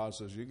attention. And God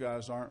says, you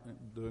guys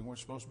aren't doing what you're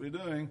supposed to be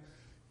doing.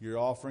 You're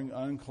offering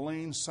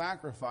unclean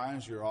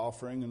sacrifice. You're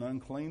offering an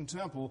unclean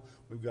temple.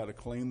 We've got to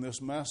clean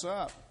this mess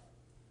up.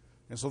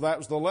 And so that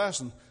was the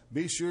lesson.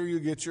 Be sure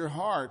you get your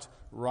heart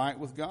right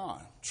with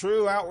God.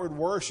 True outward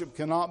worship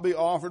cannot be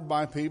offered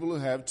by people who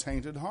have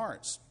tainted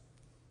hearts.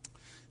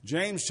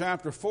 James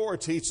chapter 4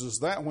 teaches us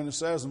that when it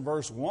says in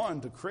verse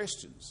 1 to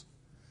Christians.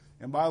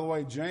 And by the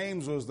way,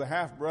 James was the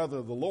half-brother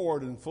of the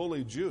Lord and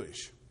fully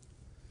Jewish.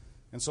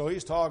 And so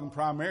he's talking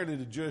primarily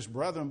to Jewish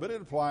brethren, but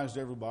it applies to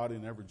everybody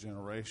in every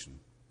generation.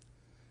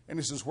 And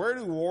he says, Where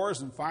do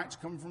wars and fights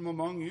come from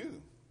among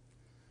you?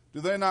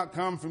 Do they not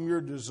come from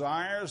your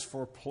desires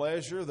for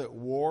pleasure that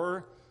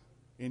war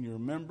in your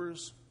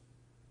members?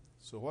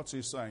 So what's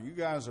he saying? You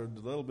guys are a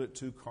little bit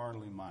too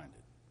carnally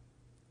minded.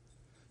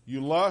 You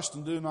lust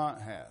and do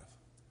not have.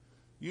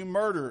 You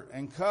murder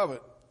and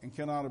covet and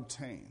cannot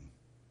obtain.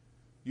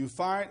 You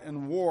fight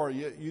and war,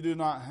 yet you do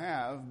not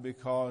have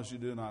because you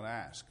do not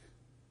ask.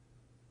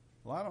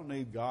 Well, I don't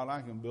need God.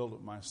 I can build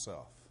it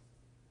myself.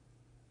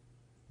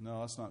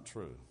 No, that's not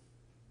true.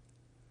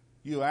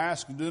 You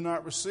ask and do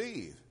not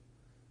receive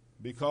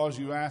because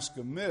you ask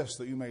amiss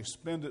that you may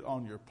spend it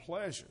on your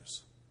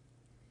pleasures.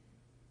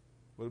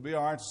 Would it be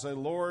all right to say,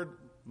 Lord,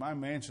 my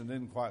mansion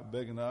isn't quite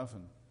big enough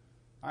and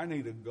I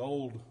need a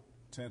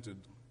gold-tinted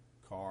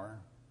car.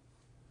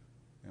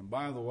 And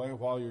by the way,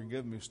 while you're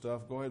giving me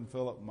stuff, go ahead and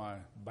fill up my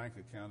bank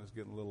account. It's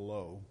getting a little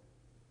low.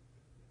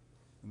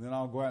 And then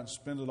I'll go out and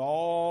spend it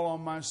all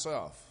on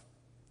myself.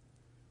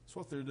 That's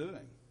what they're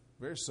doing.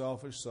 Very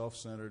selfish,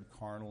 self-centered,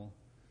 carnal,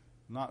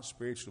 not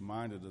spiritually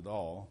minded at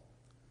all.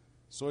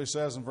 So he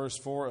says in verse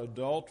 4,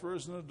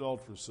 adulterers and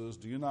adulteresses,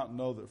 do you not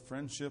know that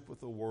friendship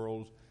with the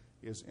world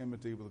is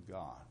enmity with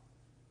God?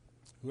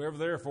 Whoever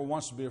therefore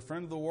wants to be a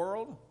friend of the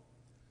world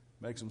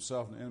makes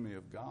himself an enemy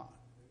of God.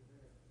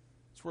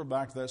 So we're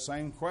back to that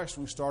same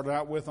question we started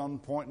out with on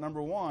point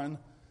number 1.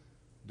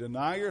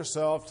 Deny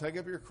yourself, take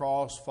up your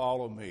cross,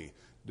 follow me.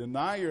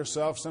 Deny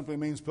yourself simply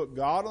means put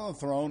God on the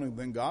throne, and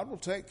then God will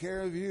take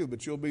care of you.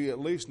 But you'll be at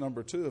least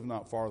number 2, if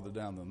not farther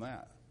down than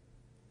that.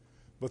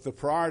 But the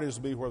priorities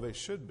will be where they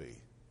should be.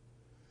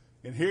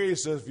 And here he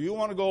says, if you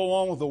want to go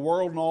along with the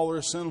world and all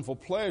their sinful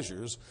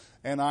pleasures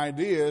and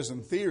ideas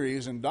and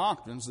theories and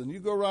doctrines, then you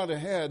go right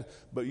ahead,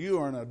 but you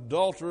are an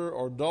adulterer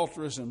or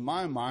adulteress in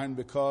my mind,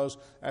 because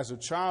as a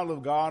child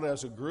of God,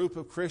 as a group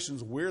of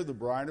Christians, we're the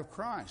bride of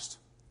Christ.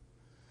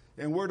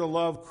 And we're to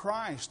love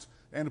Christ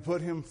and to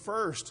put him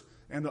first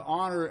and to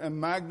honor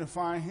and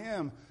magnify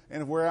him.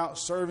 And if we're out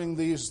serving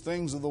these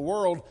things of the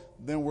world,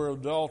 then we're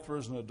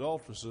adulterers and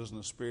adulteresses in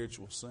a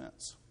spiritual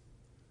sense.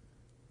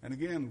 And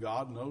again,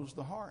 God knows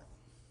the heart.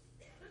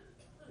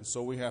 And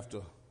so we have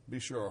to be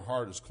sure our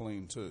heart is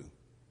clean too.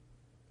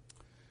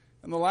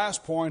 And the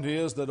last point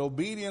is that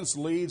obedience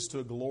leads to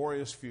a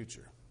glorious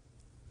future.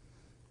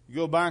 You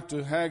go back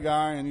to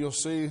Haggai and you'll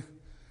see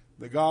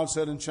that God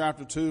said in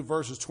chapter 2,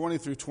 verses 20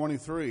 through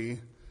 23,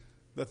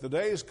 that the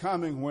day is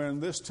coming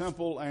when this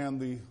temple and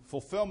the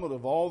fulfillment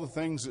of all the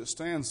things it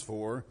stands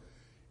for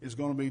is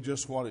going to be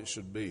just what it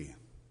should be.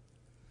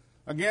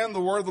 Again, the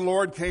word of the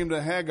Lord came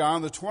to Haggai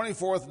on the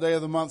 24th day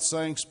of the month,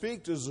 saying,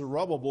 speak to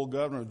Zerubbabel,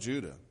 governor of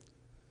Judah,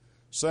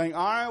 saying,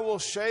 I will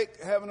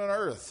shake heaven and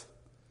earth.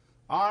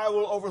 I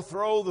will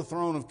overthrow the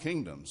throne of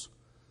kingdoms.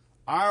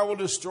 I will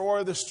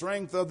destroy the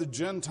strength of the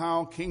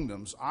Gentile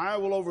kingdoms. I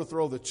will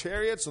overthrow the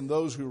chariots and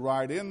those who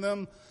ride in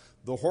them.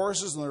 The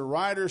horses and their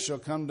riders shall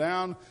come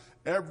down,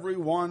 every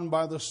one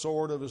by the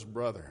sword of his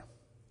brother.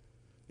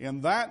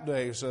 In that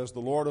day, says the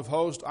Lord of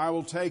hosts, I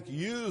will take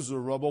you,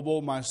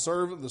 Zerubbabel, my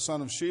servant, the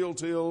son of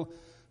Shealtiel,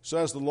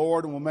 says the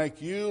Lord, and will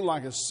make you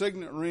like a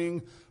signet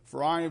ring,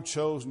 for I have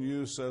chosen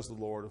you, says the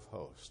Lord of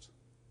hosts.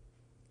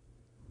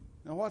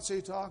 Now, what's he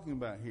talking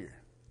about here?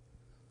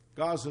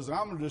 God says,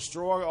 I'm going to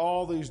destroy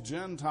all these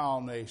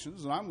Gentile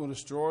nations, and I'm going to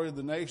destroy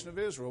the nation of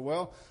Israel.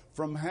 Well,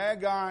 from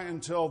Haggai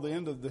until the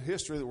end of the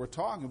history that we're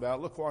talking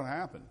about, look what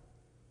happened.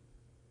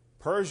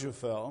 Persia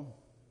fell.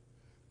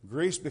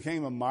 Greece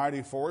became a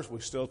mighty force. We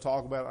still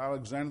talk about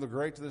Alexander the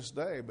Great to this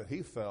day, but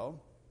he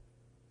fell.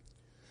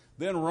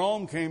 Then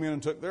Rome came in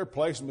and took their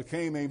place and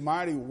became a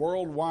mighty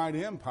worldwide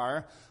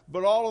empire.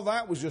 But all of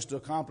that was just to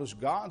accomplish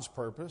God's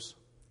purpose.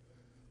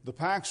 The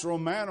Pax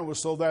Romana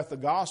was so that the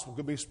gospel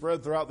could be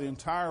spread throughout the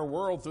entire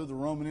world through the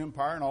Roman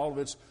Empire and all of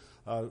its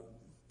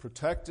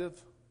protective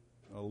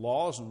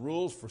laws and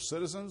rules for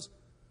citizens,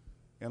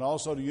 and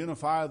also to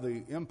unify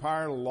the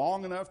empire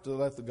long enough to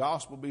let the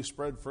gospel be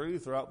spread freely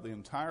throughout the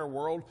entire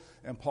world.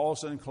 And Paul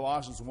said in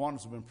Colossians 1,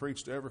 it's been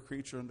preached to every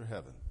creature under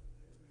heaven.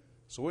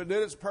 So it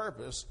did its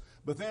purpose,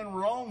 but then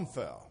Rome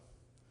fell.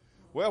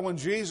 Well, when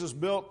Jesus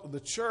built the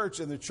church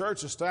and the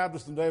church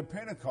established the day of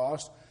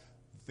Pentecost,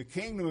 the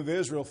kingdom of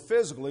Israel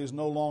physically is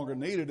no longer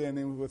needed,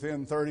 and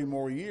within 30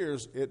 more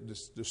years, it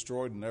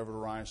destroyed and never to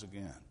rise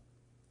again.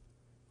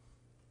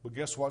 But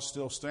guess what's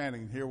still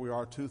standing? Here we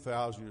are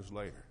 2,000 years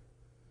later.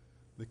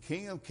 The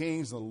King of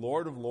Kings and the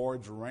Lord of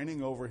Lords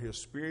reigning over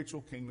his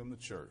spiritual kingdom, the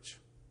church.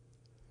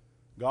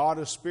 God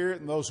is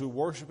spirit, and those who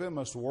worship him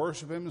must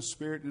worship him in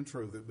spirit and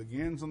truth. It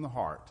begins in the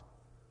heart.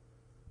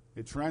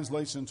 It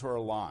translates into our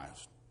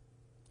lives.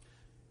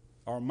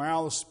 Our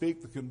mouths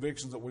speak the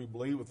convictions that we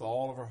believe with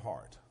all of our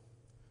heart.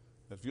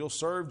 If you'll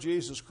serve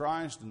Jesus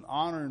Christ and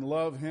honor and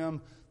love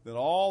him, then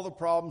all the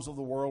problems of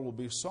the world will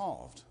be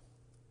solved.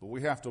 But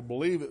we have to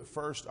believe it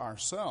first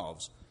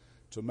ourselves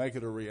to make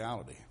it a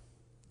reality.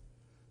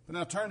 But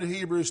now turn to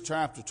Hebrews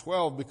chapter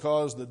 12,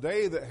 because the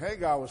day that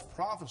Haggai was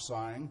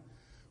prophesying,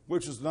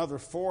 which is another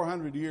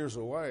 400 years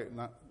away,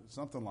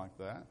 something like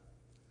that,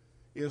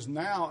 is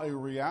now a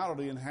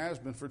reality and has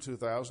been for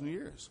 2,000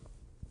 years.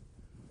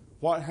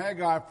 What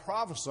Haggai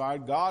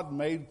prophesied, God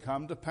made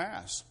come to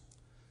pass.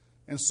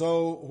 And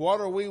so what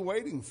are we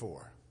waiting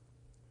for?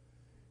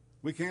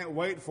 We can't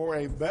wait for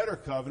a better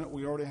covenant.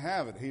 We already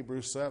have it,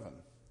 Hebrews 7.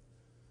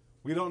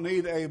 We don't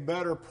need a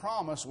better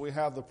promise. We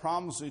have the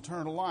promise of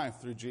eternal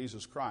life through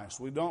Jesus Christ.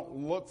 We don't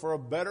look for a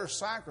better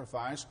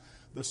sacrifice.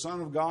 The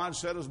Son of God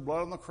shed his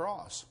blood on the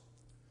cross.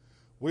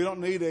 We don't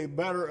need a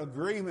better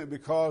agreement,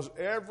 because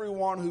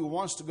everyone who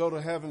wants to go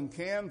to heaven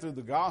can through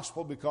the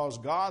gospel, because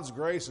God's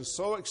grace is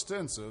so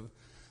extensive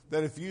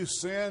that if you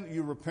sin,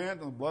 you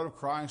repent, and the blood of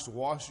Christ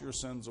washes your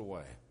sins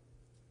away.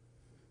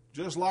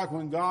 Just like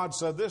when God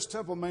said, this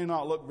temple may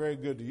not look very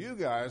good to you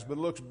guys, but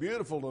it looks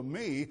beautiful to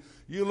me.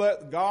 You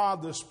let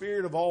God, the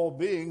Spirit of all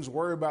beings,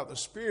 worry about the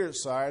spirit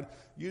side.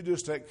 You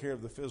just take care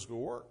of the physical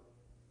work.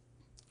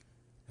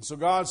 And so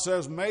God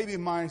says, maybe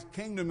my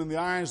kingdom in the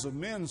eyes of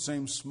men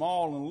seems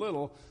small and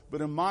little,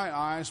 but in my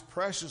eyes,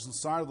 precious in the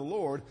sight of the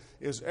Lord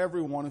is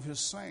every one of his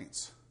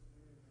saints.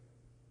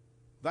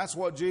 That's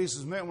what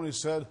Jesus meant when he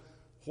said,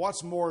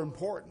 what's more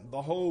important,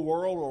 the whole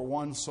world or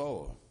one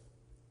soul?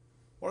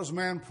 What does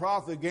man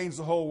profit that gains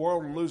the whole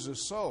world and loses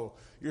his soul?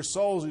 Your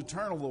soul is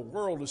eternal, the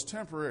world is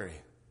temporary.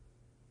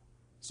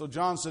 So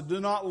John said, do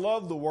not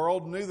love the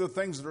world, neither the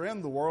things that are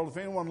in the world. If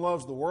anyone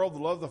loves the world, the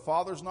love of the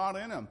Father is not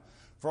in him.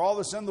 For all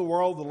that's in the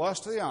world, the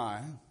lust of the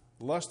eye,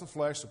 the lust of the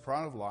flesh, the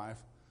pride of life,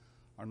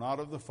 are not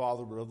of the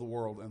Father, but of the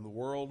world. And the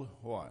world,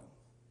 what?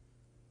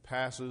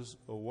 Passes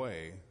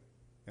away,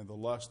 and the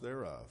lust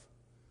thereof.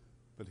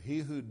 But he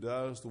who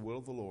does the will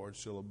of the Lord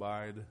shall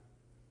abide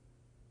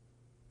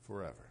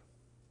forever.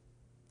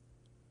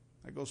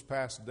 That goes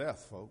past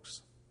death,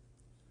 folks.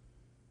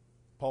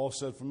 Paul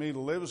said, for me to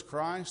live is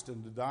Christ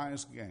and to die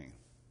is gain.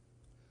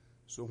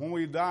 So when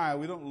we die,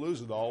 we don't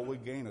lose it all, we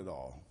gain it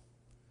all.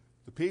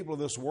 The people of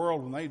this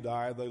world, when they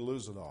die, they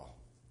lose it all.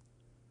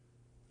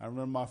 I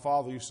remember my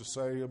father used to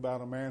say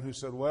about a man who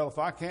said, well, if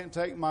I can't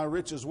take my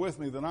riches with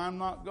me, then I'm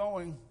not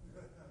going.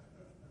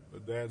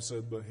 But Dad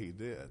said, but he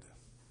did.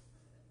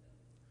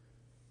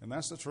 And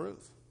that's the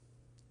truth.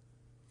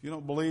 If you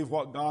don't believe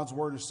what God's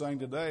Word is saying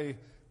today,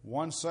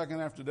 1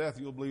 second after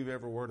death, you'll believe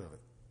every word of it.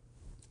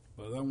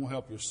 But that won't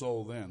help your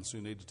soul then, so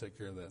you need to take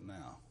care of that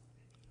now.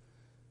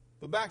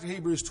 But back to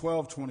Hebrews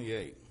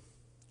 12:28.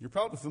 You're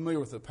probably familiar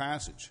with the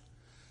passage.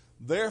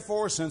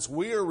 Therefore, since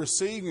we are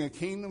receiving a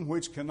kingdom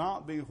which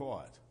cannot be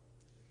what?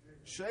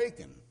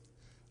 Shaken.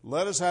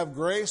 Let us have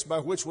grace by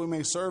which we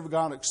may serve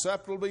God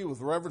acceptably with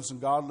reverence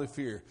and godly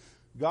fear.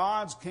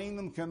 God's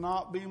kingdom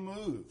cannot be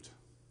moved.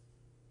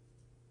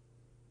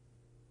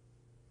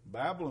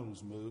 Babylon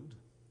was moved.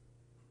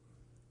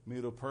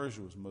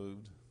 Medo-Persia was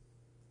moved.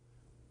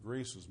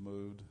 Greece was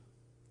moved.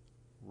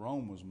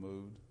 Rome was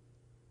moved.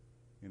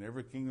 And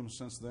every kingdom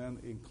since then,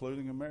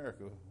 including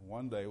America,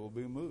 one day will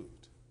be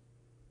moved.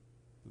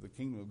 But the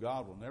kingdom of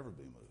God will never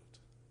be moved.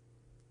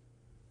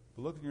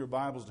 But look in your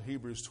Bibles to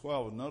Hebrews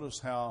 12 and notice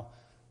how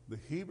the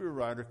Hebrew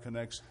writer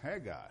connects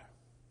Haggai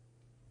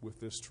with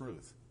this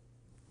truth.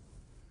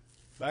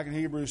 Back in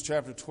Hebrews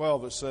chapter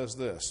 12, it says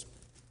this.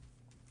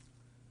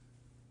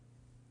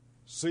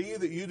 See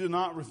that you do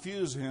not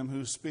refuse him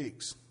who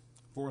speaks.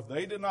 For if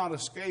they did not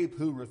escape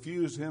who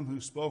refused him who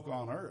spoke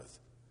on earth,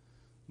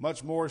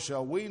 much more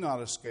shall we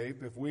not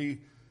escape if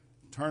we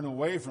turn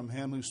away from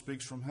him who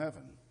speaks from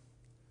heaven.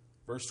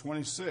 Verse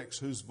 26,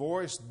 whose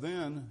voice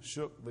then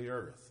shook the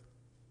earth.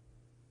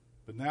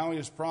 But now he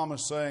has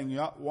promised, saying,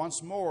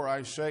 once more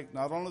I shake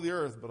not only the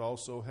earth, but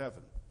also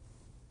heaven.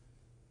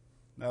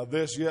 Now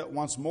this yet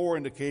once more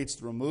indicates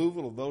the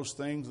removal of those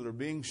things that are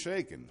being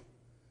shaken,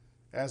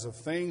 as of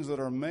things that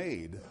are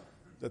made,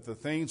 that the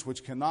things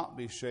which cannot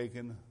be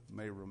shaken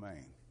may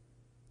remain.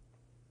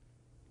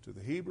 To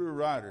the Hebrew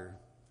writer,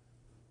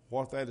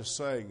 what that is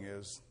saying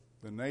is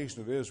the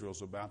nation of Israel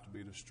is about to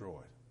be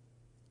destroyed.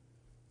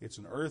 It's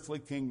an earthly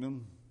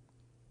kingdom.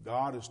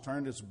 God has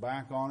turned its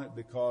back on it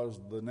because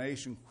the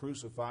nation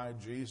crucified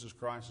Jesus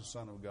Christ, the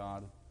Son of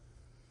God.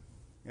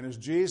 And as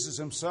Jesus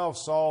himself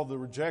saw the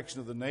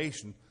rejection of the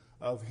nation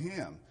of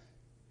him,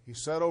 he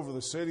sat over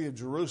the city of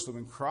Jerusalem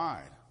and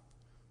cried,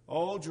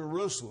 "O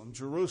Jerusalem,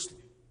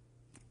 Jerusalem,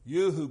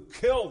 you who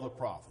kill the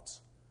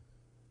prophets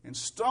and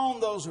stone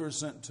those who are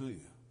sent to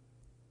you.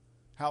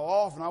 How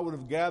often I would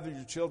have gathered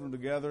your children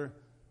together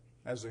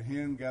as a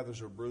hen gathers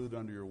her brood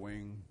under your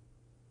wing,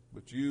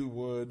 but you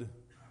would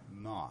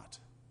not."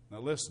 Now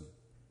listen,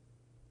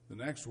 the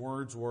next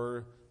words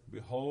were,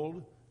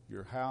 "Behold,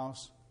 your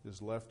house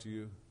is left to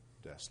you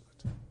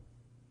desolate."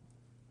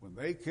 When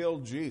they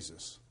killed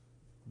Jesus,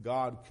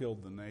 God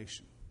killed the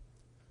nation.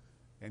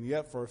 And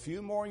yet for a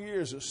few more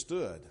years it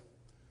stood.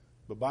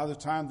 But by the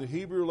time the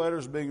Hebrew letter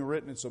is being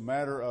written, it's a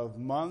matter of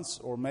months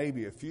or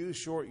maybe a few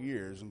short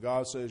years. And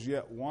God says,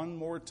 yet one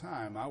more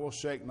time, I will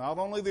shake not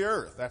only the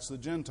earth, that's the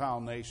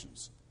Gentile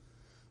nations,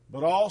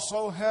 but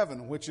also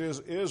heaven, which is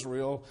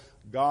Israel,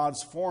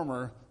 God's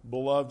former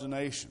beloved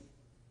nation.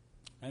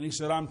 And he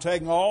said, I'm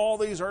taking all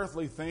these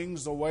earthly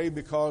things away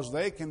because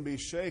they can be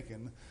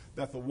shaken,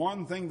 that the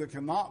one thing that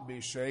cannot be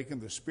shaken,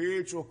 the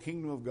spiritual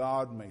kingdom of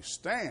God, may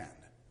stand.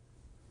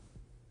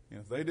 And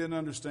if they didn't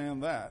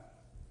understand that,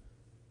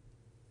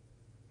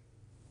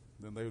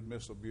 then they would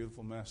miss a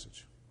beautiful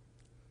message.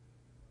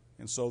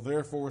 And so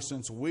therefore,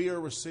 since we are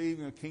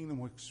receiving a kingdom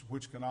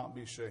which cannot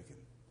be shaken,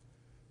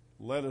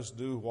 let us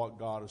do what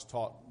God has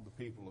taught the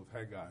people of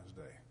Haggai's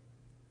day.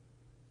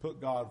 Put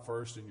God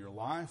first in your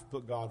life.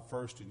 Put God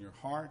first in your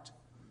heart.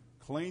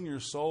 Clean your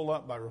soul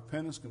up by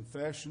repentance,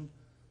 confession,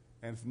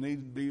 and if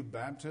needed be,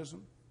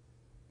 baptism.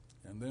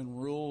 And then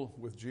rule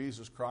with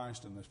Jesus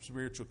Christ in the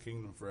spiritual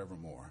kingdom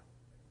forevermore.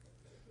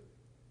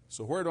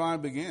 So where do I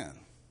begin?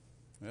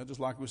 Well, just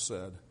like we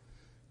said,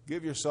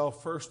 give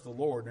yourself first to the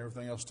Lord and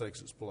everything else takes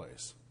its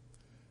place.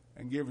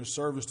 And give your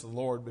service to the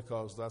Lord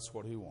because that's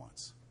what he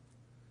wants.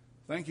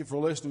 Thank you for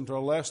listening to our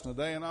lesson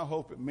today, and I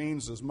hope it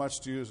means as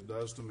much to you as it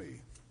does to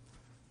me.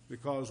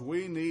 because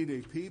we need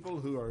a people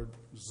who are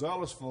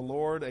zealous for the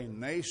Lord, a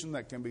nation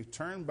that can be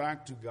turned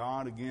back to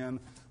God again,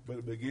 but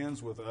it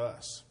begins with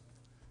us.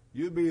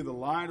 You be the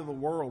light of the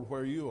world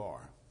where you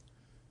are.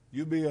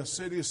 You be a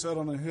city set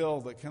on a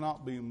hill that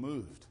cannot be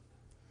moved.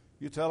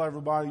 You tell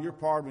everybody you're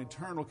part of an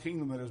eternal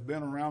kingdom that has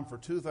been around for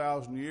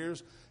 2,000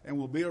 years and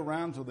will be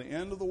around till the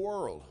end of the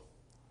world.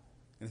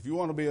 And if you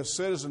want to be a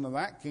citizen of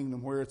that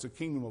kingdom where it's a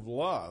kingdom of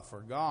love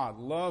for God,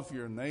 love for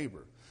your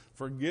neighbor,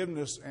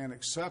 forgiveness and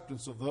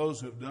acceptance of those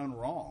who have done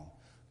wrong,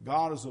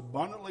 God is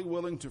abundantly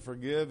willing to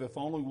forgive if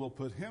only we'll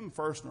put Him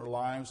first in our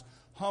lives,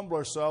 humble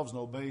ourselves and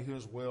obey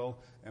His will,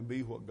 and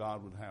be what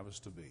God would have us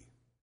to be.